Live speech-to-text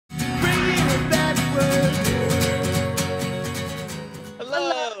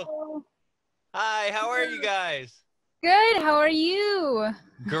Hi, how are you guys? Good. How are you?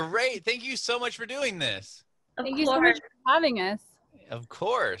 Great. Thank you so much for doing this. Of Thank you so course. much for having us. Of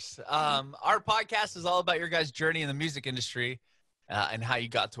course. Our podcast is all about your guys' journey in the music industry and how you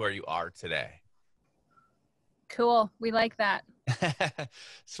got to where you are today. Cool. We like that.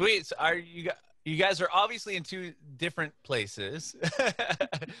 Sweet. So you guys are obviously in two different places.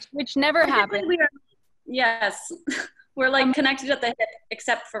 Which never happened. Yes. We're like connected at the hip,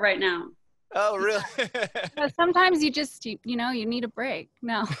 except for right now. Oh, really? Sometimes you just, you need a break.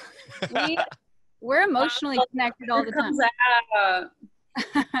 No, we're emotionally connected all the time.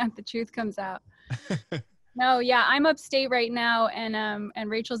 The truth comes out. No, yeah, I'm upstate right now, and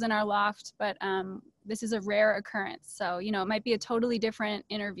Rachel's in our loft, but this is a rare occurrence. So, it might be a totally different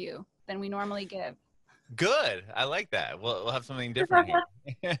interview than we normally give. Good. I like that. We'll have something different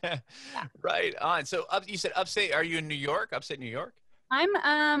here. Right on. So you said upstate. Are you in New York? Upstate New York?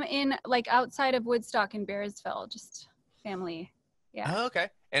 I'm in like outside of Woodstock in Bearsville, just family. Yeah. Oh, okay.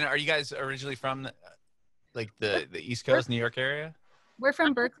 And are you guys originally from the East Coast, New York area? We're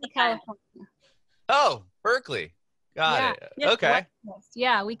from Berkeley, California. Oh, Berkeley. Got it. Yeah. Okay.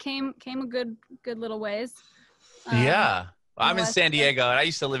 Yeah, we came a good little ways. Yeah. I'm in San Diego, and I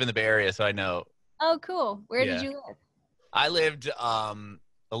used to live in the Bay Area, so I know. Oh, cool. Where did you live? I lived a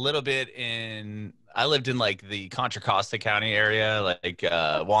little bit I lived in like the Contra Costa County area, like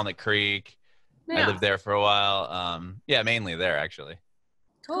Walnut Creek. Yeah. I lived there for a while. Yeah, mainly there actually.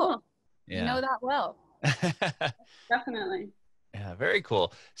 Cool. Yeah. You know that well. Definitely. Yeah, very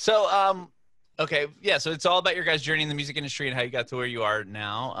cool. So okay, yeah, so it's all about your guys' journey in the music industry and how you got to where you are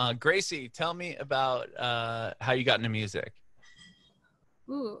now. Gracie, tell me about how you got into music.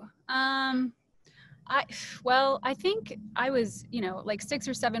 Ooh. I think I was, like 6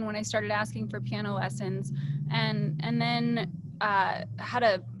 or 7 when I started asking for piano lessons, and then had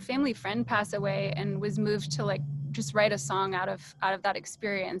a family friend pass away and was moved to like just write a song out of that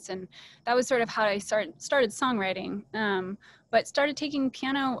experience, and that was sort of how I started songwriting. But started taking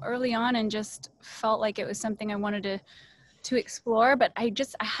piano early on and just felt like it was something I wanted to explore, but I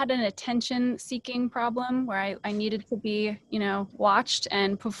had an attention seeking problem where I needed to be, watched,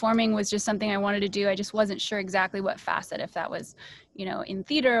 and performing was just something I wanted to do. I just wasn't sure exactly what facet, if that was, in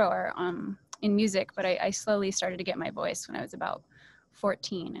theater or in music, but I slowly started to get my voice when I was about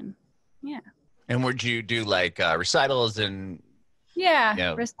 14, and yeah. And would you do like recitals and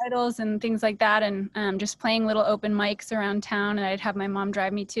recitals and things like that, and just playing little open mics around town, and I'd have my mom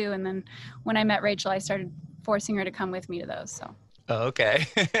drive me to, and then when I met Rachel, I started forcing her to come with me to those. So. Oh, okay.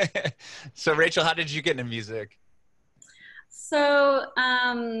 So Rachel, how did you get into music? So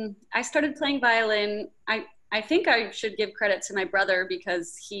I started playing violin. I think I should give credit to my brother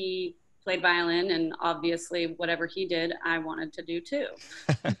because he played violin, and obviously whatever he did, I wanted to do too.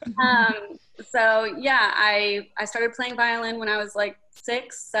 So yeah, I started playing violin when I was like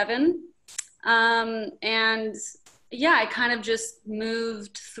 6, 7. And yeah, I kind of just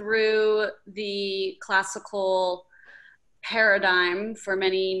moved through the classical paradigm for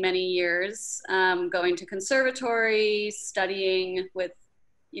many, many years, going to conservatory, studying with,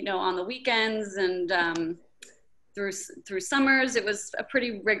 on the weekends, and through summers. It was a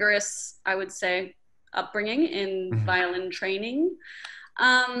pretty rigorous, I would say, upbringing in violin training.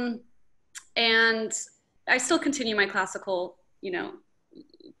 And I still continue my classical,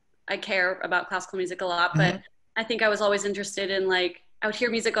 I care about classical music a lot, but I think I was always interested in, like, I would hear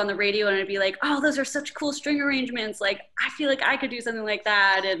music on the radio and I'd be like, oh, those are such cool string arrangements. Like, I feel like I could do something like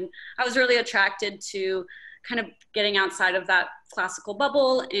that. And I was really attracted to kind of getting outside of that classical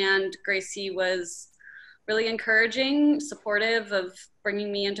bubble. And Gracie was really encouraging, supportive of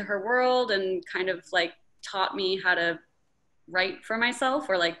bringing me into her world, and kind of like taught me how to write for myself,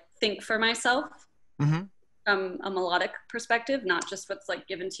 or like think for myself from a melodic perspective, not just what's like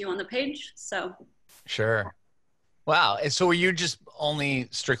given to you on the page. So. Sure. Wow. And so were you just only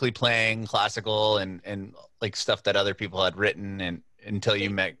strictly playing classical and like stuff that other people had written and until you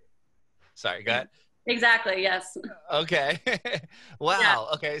met? Sorry, go ahead. Exactly. Yes. Okay. Wow.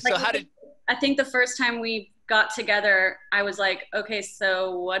 Yeah. Okay. So like, I think the first time we got together, I was like, okay,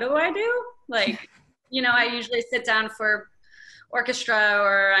 so what do I do? Like, I usually sit down for orchestra,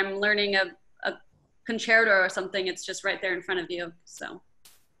 or I'm learning a concerto or something. It's just right there in front of you. So.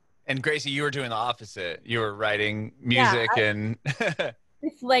 And Gracie, you were doing the opposite. You were writing music and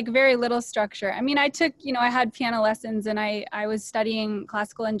with like very little structure. I mean, I took, I had piano lessons, and I was studying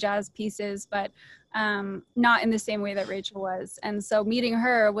classical and jazz pieces, but not in the same way that Rachel was. And so meeting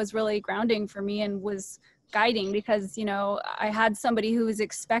her was really grounding for me and was guiding, because, I had somebody who was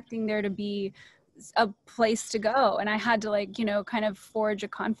expecting there to be a place to go, and I had to like, you know, kind of forge a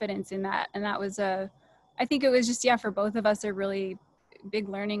confidence in that. And that was I think it was just, yeah, for both of us a really big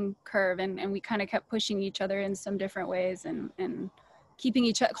learning curve, and we kind of kept pushing each other in some different ways, and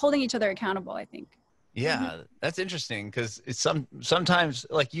holding each other accountable, I think. Yeah, that's interesting, because it's sometimes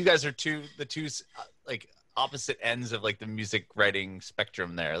like you guys are the two like opposite ends of like the music writing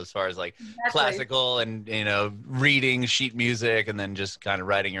spectrum there, as far as like classical and, you know, reading sheet music and then just kind of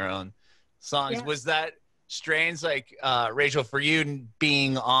writing your own songs. Yeah. Was that strange, like Rachel, for you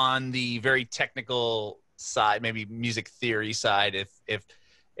being on the very technical side, maybe music theory side,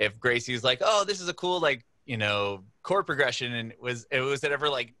 if Gracie was like, oh, this is a cool, like, you know, chord progression, and was it ever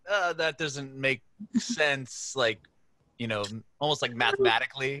like, that doesn't make sense, like, you know, almost like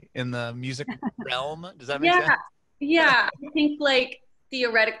mathematically in the music realm? Does that make sense? Yeah, I think like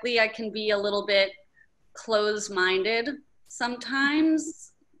theoretically I can be a little bit closed-minded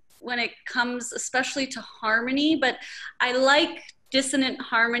sometimes when it comes especially to harmony, but I like dissonant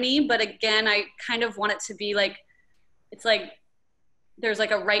harmony, but again, I kind of want it to be like, it's like there's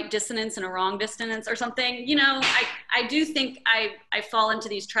like a right dissonance and a wrong dissonance or something, you know. I do think I fall into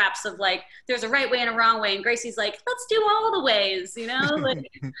these traps of like, there's a right way and a wrong way, and Gracie's like, let's do all the ways, you know, like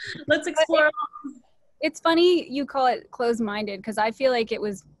let's explore. It's funny you call it closed-minded, because I feel like it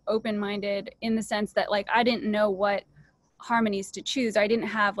was open-minded in the sense that like I didn't know what harmonies to choose. I didn't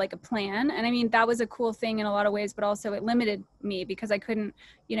have like a plan, and I mean that was a cool thing in a lot of ways, but also it limited me because I couldn't,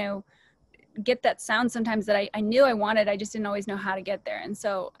 you know, get that sound sometimes that I knew I wanted. I just didn't always know how to get there. And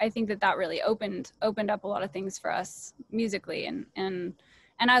so I think that really opened up a lot of things for us musically, and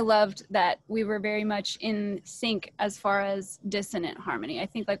I loved that we were very much in sync as far as dissonant harmony. I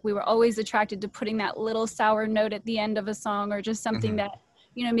think like we were always attracted to putting that little sour note at the end of a song, or just something that,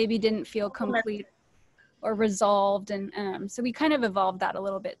 you know, maybe didn't feel complete or resolved. And so we kind of evolved that a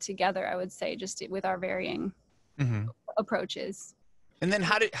little bit together, I would say, just with our varying approaches. And then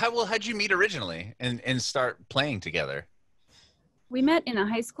how'd you meet originally and start playing together? We met in a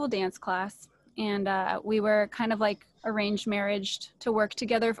high school dance class, and we were kind of like arranged marriage to work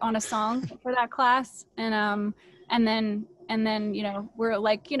together on a song for that class. And then, you know, we're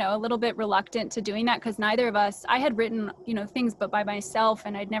like, you know, a little bit reluctant to doing that because neither of us, I had written, you know, things, but by myself,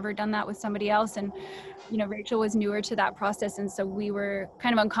 and I'd never done that with somebody else. And, you know, Rachel was newer to that process. And so we were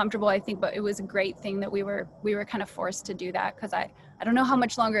kind of uncomfortable, I think, but it was a great thing that we were kind of forced to do that, because I don't know how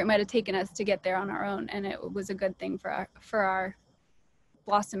much longer it might've taken us to get there on our own. And it was a good thing for our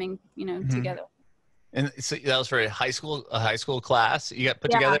blossoming, you know, together. And so that was for a high school class you got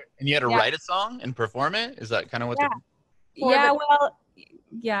put together, and you had to write a song and perform it? Is that kind of what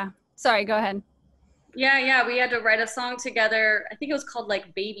sorry, go ahead. Yeah, we had to write a song together. I think it was called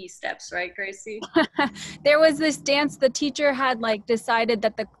like Baby Steps, right, Gracie? There was this dance, the teacher had like decided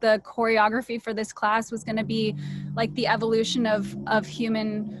that the choreography for this class was going to be like the evolution of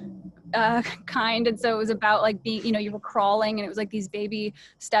human kind. And so it was about like being, you know, you were crawling, and it was like these baby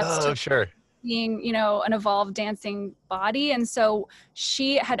steps to being, you know, an evolved dancing body. And so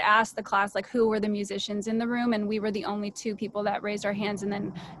she had asked the class like who were the musicians in the room, and we were the only two people that raised our hands, and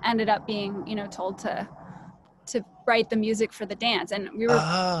then ended up being, you know, told to write the music for the dance. And we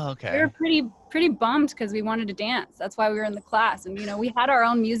were we were pretty bummed because we wanted to dance. That's why we were in the class. And, you know, we had our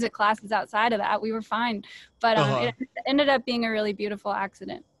own music classes outside of that. We were fine, but it ended up being a really beautiful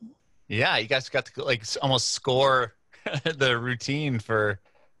accident. Yeah, you guys got to like almost score the routine for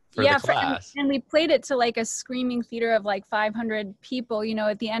the class. And we played it to like a screaming theater of like 500 people, you know,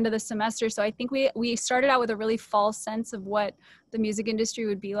 at the end of the semester. So I think we started out with a really false sense of what the music industry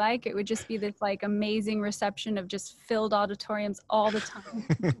would be like. It would just be this like amazing reception of just filled auditoriums all the time.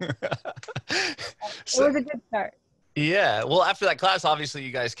 It was a good start. Yeah. Well, after that class, obviously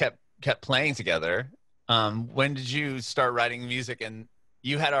you guys kept playing together. When did you start writing music? And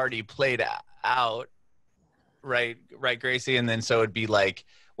you had already played out, right, Gracie? And then so it'd be like,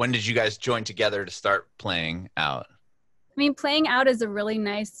 when did you guys join together to start playing out? I mean, playing out is a really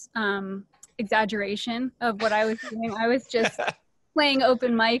nice exaggeration of what I was doing. I was just playing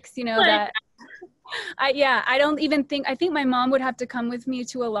open mics, you know, that I don't even think, I think my mom would have to come with me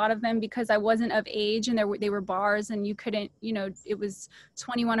to a lot of them because I wasn't of age, and they were bars, and you couldn't, you know, it was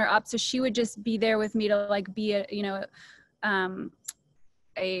 21 or up. So she would just be there with me to like be a, you know,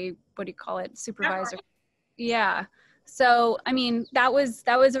 a, what do you call it? Supervisor. Yeah. So, I mean, that was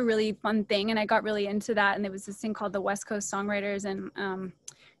a really fun thing, and I got really into that. And there was this thing called the West Coast Songwriters, and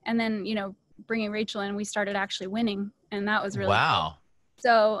then, you know, bringing Rachel in, we started actually winning, and that was really wow. Cool.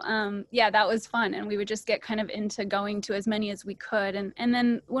 So, yeah, that was fun, and we would just get kind of into going to as many as we could, and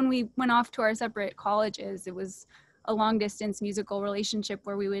then when we went off to our separate colleges, it was a long distance musical relationship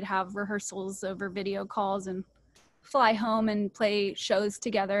where we would have rehearsals over video calls and fly home and play shows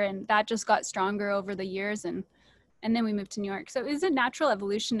together. And that just got stronger over the years. And then we moved to New York. So it was a natural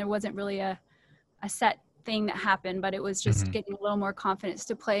evolution. There wasn't really a set thing that happened, but it was just getting a little more confidence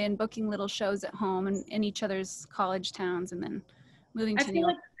to play and booking little shows at home and in each other's college towns, and then moving to New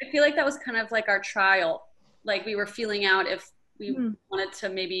York. I feel like that was kind of like our trial. Like we were feeling out if we wanted to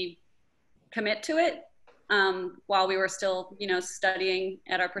maybe commit to it while we were still, you know, studying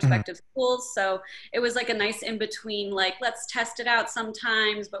at our prospective schools. So it was like a nice in between, like, let's test it out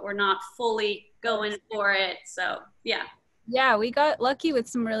sometimes, but we're not fully going for it. So yeah. Yeah, we got lucky with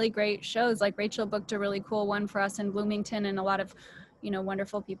some really great shows. Like Rachel booked a really cool one for us in Bloomington, and a lot of, you know,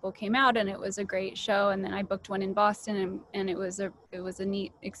 wonderful people came out, and it was a great show. And then I booked one in Boston, and it was a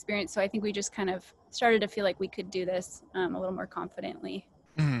neat experience. So I think we just kind of started to feel like we could do this a little more confidently.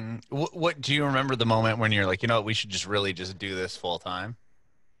 What do you remember the moment when you're like, you know what, we should just really just do this full time?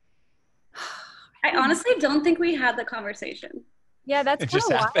 I honestly don't think we had the conversation. Yeah, that's kind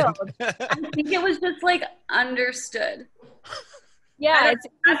of wild. I think it was just like understood. Yeah,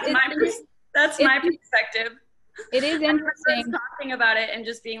 that's my perspective. It is interesting talking about it and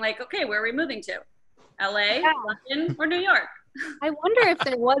just being like, okay, where are we moving to? LA, London, or New York? I wonder if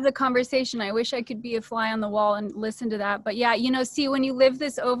there was a conversation. I wish I could be a fly on the wall and listen to that. But yeah, you know, see, when you live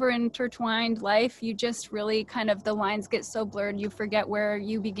this over intertwined life, you just really kind of, the lines get so blurred. You forget where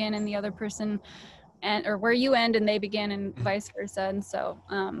you begin and the other person, or where you end and they begin, and vice versa. And so,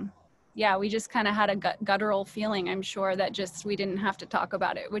 yeah, we just kind of had a guttural feeling, I'm sure, that just we didn't have to talk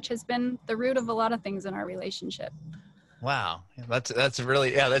about it, which has been the root of a lot of things in our relationship. Wow, that's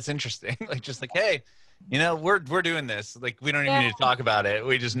really, yeah, that's interesting. Like, just like, hey, you know, we're doing this. Like, we don't even need to talk about it.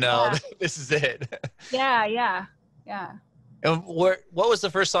 We just know that this is it. Yeah. And what was the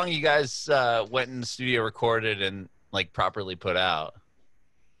first song you guys went in the studio, recorded, and like properly put out?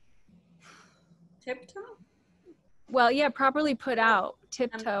 Tiptoe? Well, yeah, properly put out.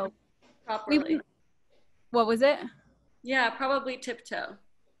 Tiptoe. Properly. What was it? Yeah, probably Tiptoe.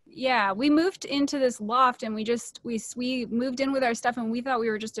 Yeah, we moved into this loft, and we moved in with our stuff, and we thought we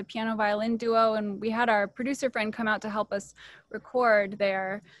were just a piano violin duo, and we had our producer friend come out to help us record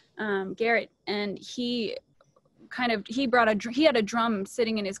there, Garrett, and he had a drum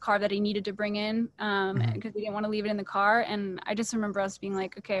sitting in his car that he needed to bring in because he didn't want to leave it in the car. And I just remember us being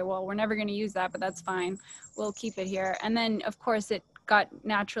like, okay, well, we're never going to use that, but that's fine, we'll keep it here. And then of course it got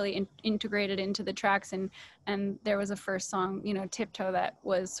naturally integrated into the tracks, and there was a first song, you know, Tiptoe, that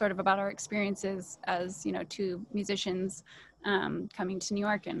was sort of about our experiences as, you know, two musicians coming to New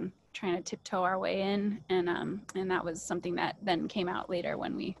York and trying to tiptoe our way in, and that was something that then came out later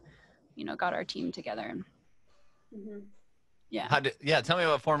when we, you know, got our team together. Yeah. Tell me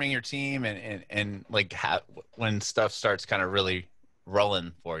about forming your team and like when stuff starts kind of really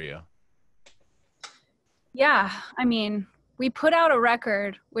rolling for you. Yeah, I mean, we put out a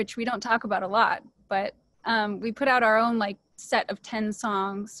record, which we don't talk about a lot, but we put out our own like set of 10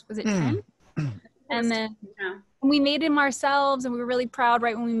 songs. Was it 10? And then we made them ourselves, and we were really proud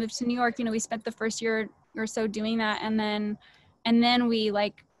right when we moved to New York. You know, we spent the first year or so doing that, and then we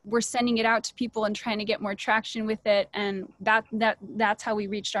like we're sending it out to people and trying to get more traction with it, and that's how we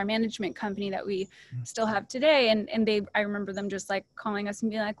reached our management company that we still have today. And I remember them just like calling us and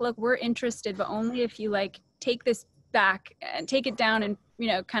being like, look, we're interested, but only if you like take this back and take it down, and, you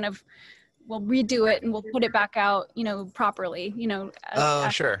know, kind of we'll redo it and we'll put it back out, you know, properly, you know.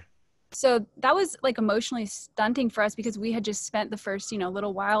 Sure. So that was like emotionally stunting for us, because we had just spent the first, you know,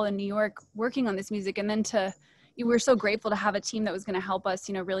 little while in New York working on this music, and then we were so grateful to have a team that was going to help us,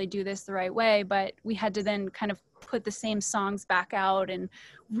 you know, really do this the right way. But we had to then kind of put the same songs back out and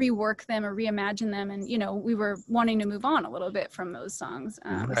rework them or reimagine them. And, you know, we were wanting to move on a little bit from those songs.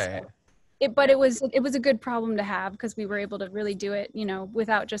 Right. But it was a good problem to have, because we were able to really do it, you know,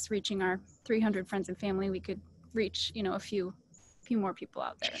 without just reaching our 300 friends and family. We could reach, you know, a few more people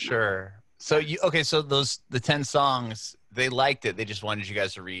out there. Sure. So the 10 songs, they liked it. They just wanted you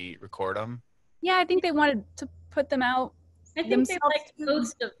guys to re-record them. Yeah, I think they wanted to put them out. I think they liked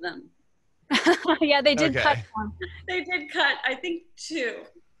most of them. Yeah, they did cut one. They did cut, I think, 2.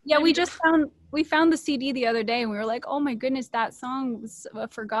 Yeah, we found the CD the other day, and we were like, oh my goodness, that song was a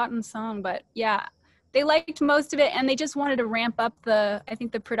forgotten song. But yeah, they liked most of it, and they just wanted to ramp up the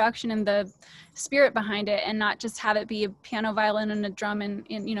production and the spirit behind it, and not just have it be a piano, violin, and a drum in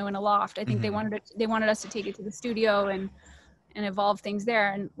you know, in a loft. I think they wanted us to take it to the studio and evolve things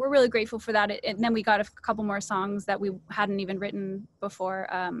there, and we're really grateful for that. And then we got a couple more songs that we hadn't even written before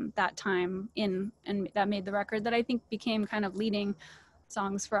that time and that made the record, that I think became kind of leading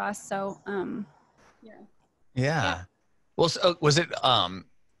songs for us. So Yeah. Well, so was it,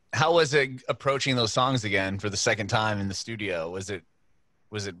 how was it approaching those songs again for the second time in the studio? Was it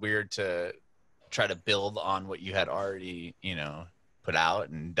weird to try to build on what you had already, you know, put out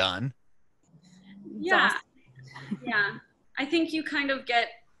and done? Yeah. Yeah. I think you kind of get,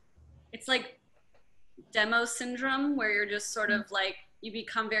 it's like demo syndrome where you're just sort of like, you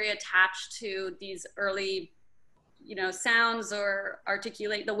become very attached to these early, you know, sounds or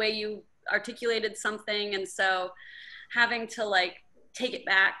articulate the way you articulated something. And so having to like take it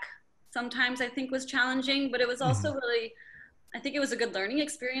back sometimes I think was challenging, but it was also really, I think it was a good learning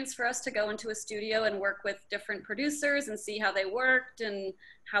experience for us to go into a studio and work with different producers and see how they worked and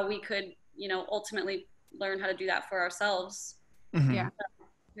how we could, you know, ultimately learn how to do that for ourselves. Yeah.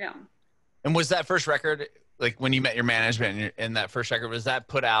 Yeah. And was that first record, like when you met your management and that first record, was that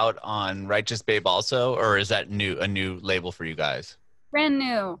put out on Righteous Babe also, or is that a new label for you guys? Brand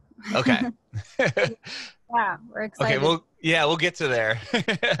new. Okay. Yeah, we're excited. Okay, well, yeah, we'll get to there.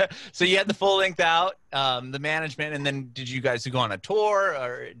 So you had the full length out, the management, and then did you guys go on a tour,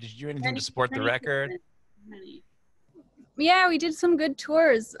 or did you do anything to support the record? Yeah, we did some good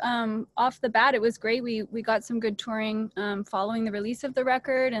tours. Off the bat, it was great. We got some good touring following the release of the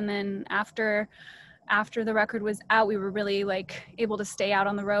record, and then after the record was out, we were really like able to stay out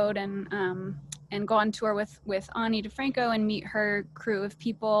on the road and go on tour with Ani DiFranco and meet her crew of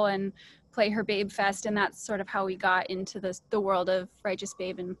people and play her Babe Fest, and that's sort of how we got into the world of Righteous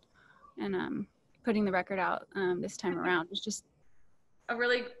Babe and putting the record out this time around. It was just a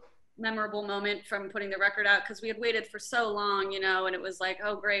really memorable moment from putting the record out because we had waited for so long, you know, and it was like,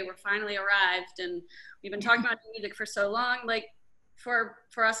 oh great, we're finally arrived, and we've been talking about music for so long. Like for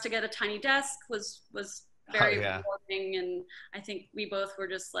us to get a tiny desk was very rewarding, and I think we both were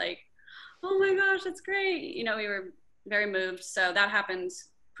just like, oh my gosh, that's great. You know, we were very moved. So that happened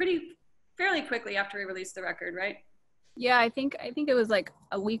fairly quickly after we released the record, right? Yeah, I think it was like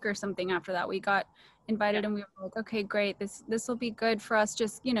a week or something after that we got invited, and we were like, okay, great, this will be good for us,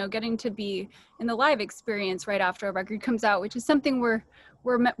 just, you know, getting to be in the live experience right after a record comes out, which is something we're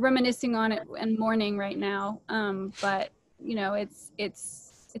reminiscing on it and mourning right now. But you know, it's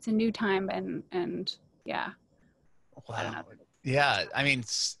a new time, and yeah. Wow. Yeah, I mean,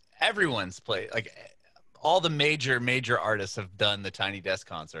 everyone's played, like all the major artists have done the Tiny Desk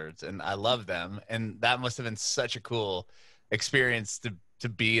concerts, and I love them, and that must have been such a cool experience to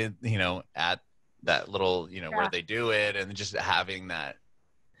be, you know, at that little, you know, where they do it, and just having that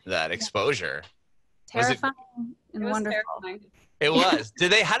exposure. Terrifying and wonderful. Terrifying. It was.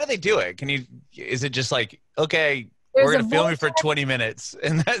 How do they do it? Is it just like, okay, we're gonna film you for 20 minutes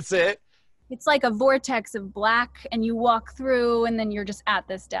and that's it? It's like a vortex of black, and you walk through, and then you're just at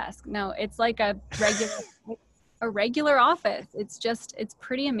this desk. No, it's like a regular office. It's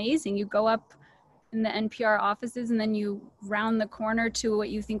pretty amazing. You go up in the NPR offices, and then you round the corner to what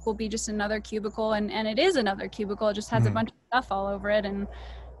you think will be just another cubicle, and it is another cubicle. It just has a bunch of stuff all over it, and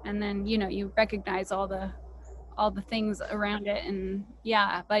then, you know, you recognize all the things around it, and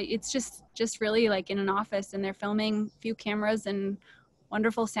yeah, but it's just really like in an office, and they're filming a few cameras, and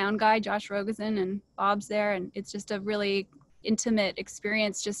wonderful sound guy Josh Rogosin and Bob's there, and it's just a really intimate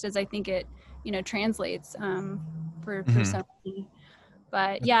experience, just as I think it, you know, translates for so many.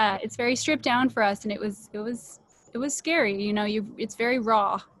 But yeah, it's very stripped down for us, and it was scary, you know. It's very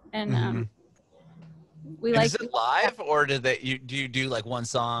raw, and we like. Is it live, or do you do like one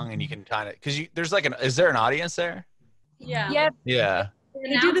song and you can kind of, because there's like is there an audience there? Yeah. Yeah.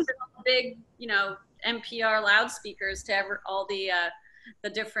 They do this big, you know, NPR loudspeakers to all the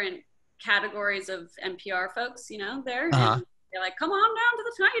different categories of NPR folks, you know, there. And they're like, come on down to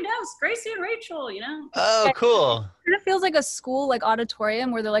the tiny desk, Gracie and Rachel, you know. Oh, cool. It kind of feels like a school, like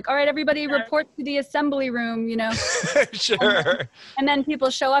auditorium, where they're like, all right, everybody report to the assembly room, you know. Sure. And then people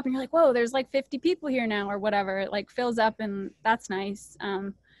show up, and you're like, whoa, there's like 50 people here now, or whatever. It like fills up, and that's nice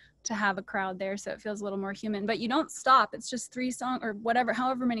to have a crowd there, so it feels a little more human. But you don't stop. It's just 3 songs or whatever,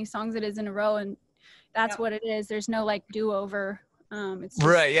 however many songs it is in a row, and that's what it is. There's no like do-over. It's just,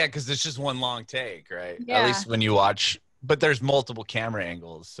 right, yeah, because it's just one long take, right? Yeah. At least when you watch, but there's multiple camera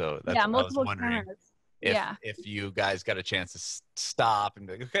angles, so that's what I was wondering. If you guys got a chance to stop and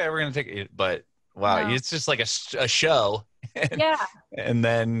be like, okay, we're gonna take it, but wow, it's just like a show. And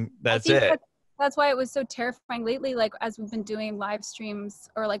then that's it. That's why it was so terrifying lately. Like, as we've been doing live streams,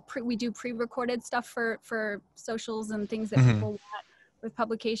 or like we do pre-recorded stuff for socials and things that people want with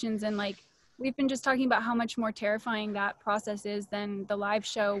publications, and like we've been just talking about how much more terrifying that process is than the live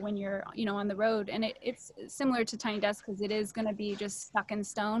show when you're, you know, on the road. And it's similar to Tiny Desk because it is going to be just stuck in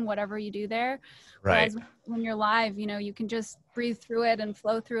stone, whatever you do there. Right. Whereas when you're live, you know, you can just breathe through it and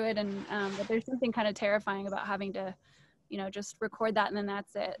flow through it. And but there's something kind of terrifying about having to, you know, just record that and then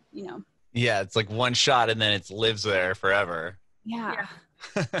that's it, you know. Yeah, it's like one shot and then it lives there forever. Yeah.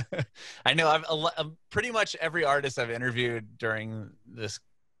 I know I've pretty much every artist I've interviewed during this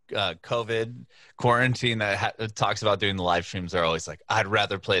COVID quarantine that talks about doing the live streams are always like, I'd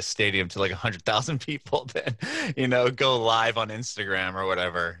rather play a stadium to like 100,000 people than, you know, go live on Instagram or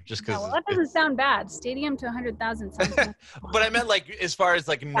whatever. Just because well, that doesn't sound bad. Stadium to 100,000 sounds bad. But I meant like as far as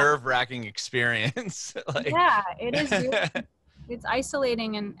like nerve-wracking experience. Like... Yeah, it is. Really, it's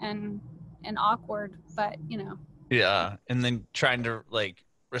isolating and awkward, but you know. Yeah, and then trying to like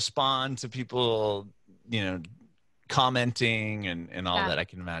respond to people, you know, commenting and all that. I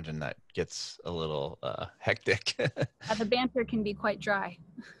can imagine that gets a little hectic. The banter can be quite dry.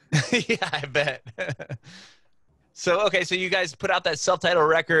 Yeah, I bet. So you guys put out that self-titled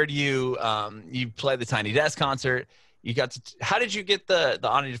record. You played the Tiny Desk concert. You got to. How did you get the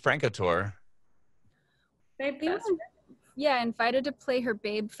Ani DiFranco tour? Babe Fest. Yeah, invited to play her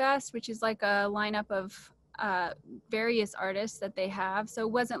Babe Fest, which is like a lineup of various artists that they have. So it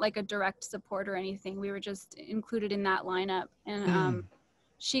wasn't like a direct support or anything. We were just included in that lineup. And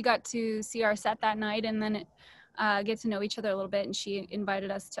she got to see our set that night and then get to know each other a little bit. And she invited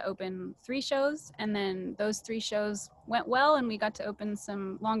us to open 3 shows. And then those 3 shows went well and we got to open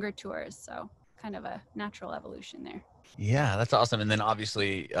some longer tours. So kind of a natural evolution there. Yeah, that's awesome. And then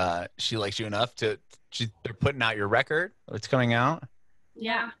obviously she likes you enough they're putting out your record. It's coming out.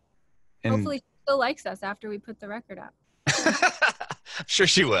 Yeah. And hopefully she still likes us after we put the record out. I'm sure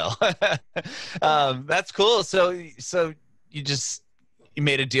she will. That's cool. So you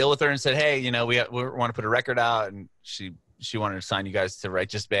made a deal with her and said, hey, you know, we want to put a record out, and she wanted to sign you guys to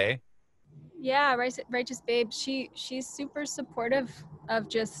Righteous Babe. Yeah, Righteous Babe. She's super supportive of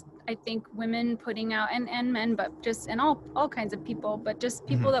just, I think, women putting out and men, but just and all kinds of people, but just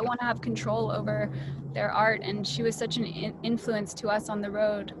people that want to have control over their art. And she was such an influence to us on the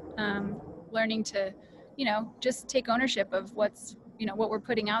road, learning to, you know, just take ownership of what we're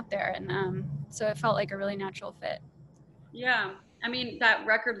putting out there. And so it felt like a really natural fit. Yeah, I mean, that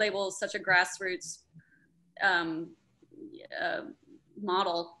record label is such a grassroots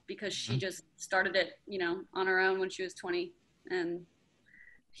model because she just started it, you know, on her own when she was 20, and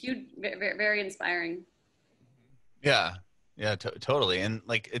huge, very, very inspiring. Yeah, totally. And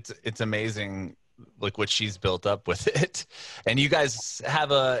like, it's amazing, like what she's built up with it. And you guys have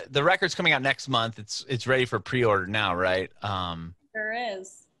the record's coming out next month. It's ready for pre-order now, right? There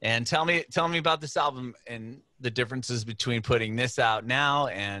is. And tell me about this album and the differences between putting this out now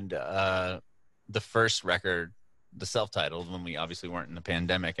and the first record, the self-titled, when we obviously weren't in the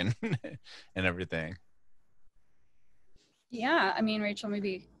pandemic and and everything. Yeah, I mean, Rachel,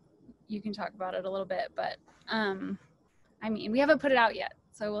 maybe you can talk about it a little bit, but I mean, we haven't put it out yet,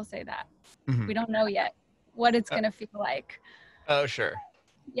 so we'll say that. We don't know yet what it's going to feel like. Oh, sure.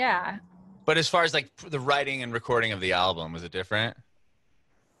 Yeah. But as far as like the writing and recording of the album, was it different?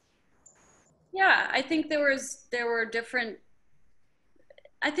 Yeah, I think there were different.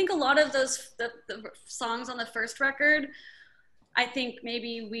 I think a lot of those the songs on the first record, I think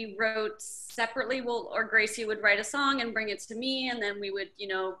maybe we wrote separately. Or Gracie would write a song and bring it to me, and then we would, you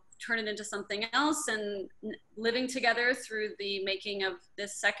know, turn it into something else. And living together through the making of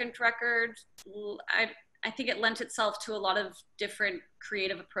this second record, I think it lent itself to a lot of different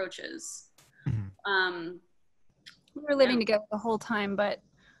creative approaches. We were living together the whole time, but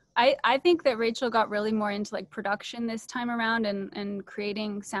I think that Rachel got really more into like production this time around and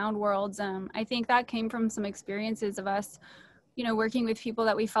creating sound worlds. I think that came from some experiences of us, you know, working with people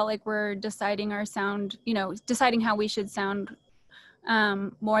that we felt like were deciding our sound, you know, deciding how we should sound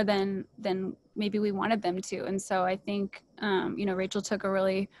more than maybe we wanted them to. And so I think, you know, Rachel took a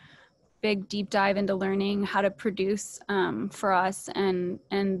really big deep dive into learning how to produce for us, and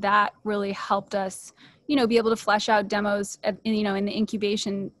that really helped us, you know, be able to flesh out demos you know, in the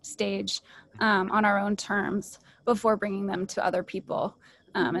incubation stage on our own terms before bringing them to other people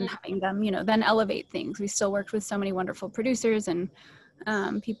and having them, you know, then elevate things. We still worked with so many wonderful producers and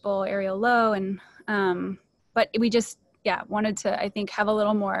people, Ariel Lowe, and but we just wanted to, I think, have a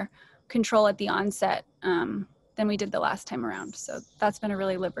little more control at the onset than we did the last time around. So that's been a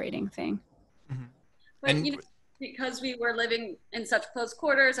really liberating thing. But you know, because we were living in such close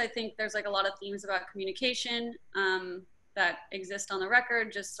quarters, I think there's like a lot of themes about communication that exist on the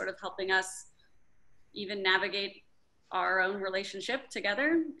record, just sort of helping us even navigate our own relationship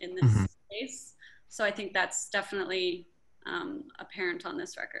together in this space. So I think that's definitely apparent on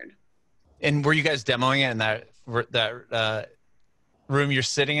this record. And were you guys demoing it in that room you're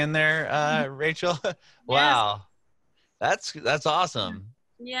sitting in there, Rachel? Wow. Yes. That's awesome.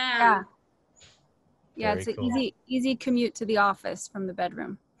 Yeah. Yeah, Very it's cool. an easy commute to the office from the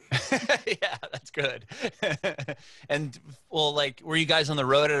bedroom. Yeah, that's good. And well, like, were you guys on the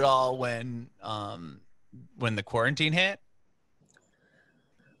road at all when the quarantine hit?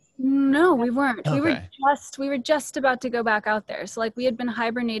 No, we weren't. Okay. We were just about to go back out there. So like we had been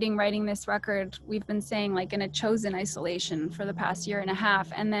hibernating writing this record. We've been saying like in a chosen isolation for the past year and a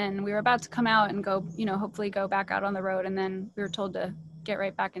half. And then we were about to come out and go, hopefully go back out on the road. And then we were told to get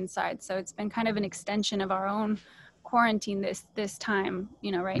right back inside. So it's been kind of an extension of our own quarantine this time,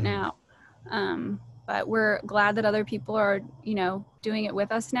 right now. But we're glad that other people are, doing it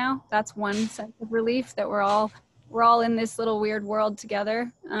with us now. That's one sense of relief, that we're all in this little weird world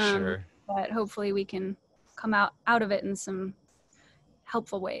together. Sure. But hopefully we can come out of it in some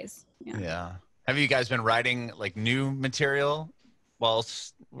helpful ways. Yeah. Have you guys been writing like new material while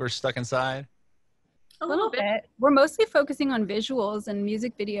we're stuck inside? A little bit. We're mostly focusing on visuals and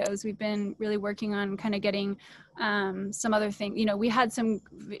music videos. We've been really working on kind of getting some other things. We had some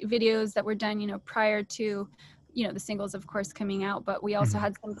videos that were done, prior to, the singles, of course, coming out, but we also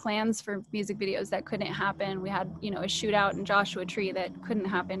had some plans for music videos that couldn't happen. We had, a shootout in Joshua Tree that couldn't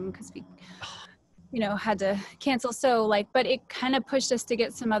happen because we, had to cancel. So but it kind of pushed us to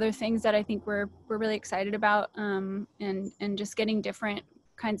get some other things that I think we're really excited about, and just getting different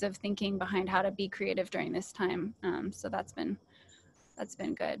kinds of thinking behind how to be creative during this time. So that's been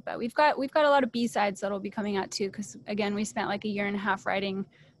good. But we've got a lot of B-sides that'll be coming out too, because again, we spent like a year and a half writing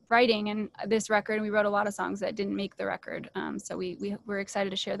and this record, and we wrote a lot of songs that didn't make the record. So we're excited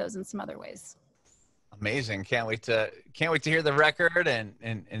to share those in some other ways. Amazing. Can't wait to hear the record and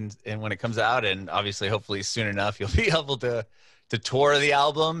when it comes out, and obviously hopefully soon enough you'll be able to tour the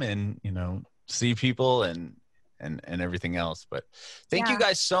album and see people and everything else. But thank you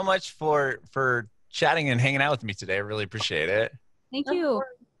guys so much for chatting and hanging out with me today. I really appreciate it. Thank you.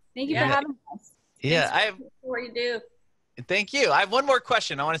 Thank you for having us. Yeah, Thanks for what you do. Thank you. I have one more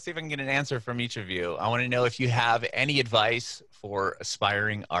question. I want to see if I can get an answer from each of you. I want to know if you have any advice for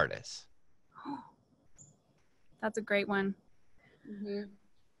aspiring artists. That's a great one.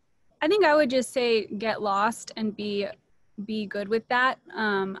 I think I would just say get lost and be good with that.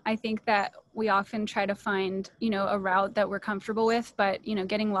 I think that we often try to find, a route that we're comfortable with, but,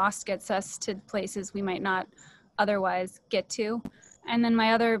 getting lost gets us to places we might not otherwise get to. And then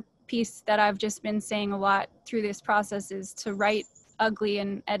my other piece that I've just been saying a lot through this process is to write ugly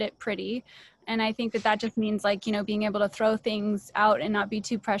and edit pretty. And I think that just means being able to throw things out and not be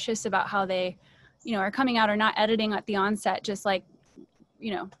too precious about how they, are coming out, or not editing at the onset, just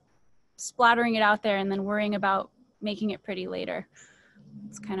splattering it out there and then worrying about making it pretty later.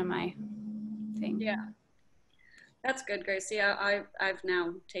 It's kind of my thing. Yeah, that's good, Gracie. I've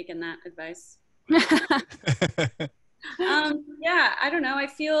now taken that advice. Yeah, I don't know. I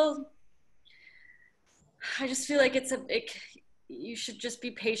just feel like you should just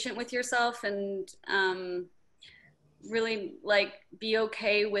be patient with yourself and really be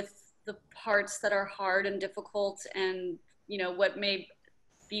okay with the parts that are hard and difficult, and what may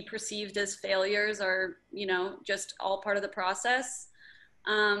be perceived as failures are just all part of the process.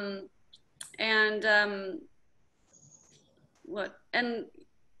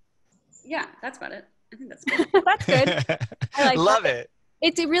 Yeah, that's about it. I think that's good. That's good. I love it.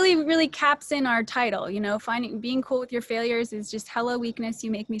 It really, really caps in our title, being cool with your failures is just hello weakness,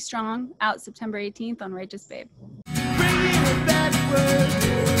 you make me strong, out September 18th on Righteous Babe. Bringing it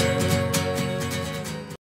backward.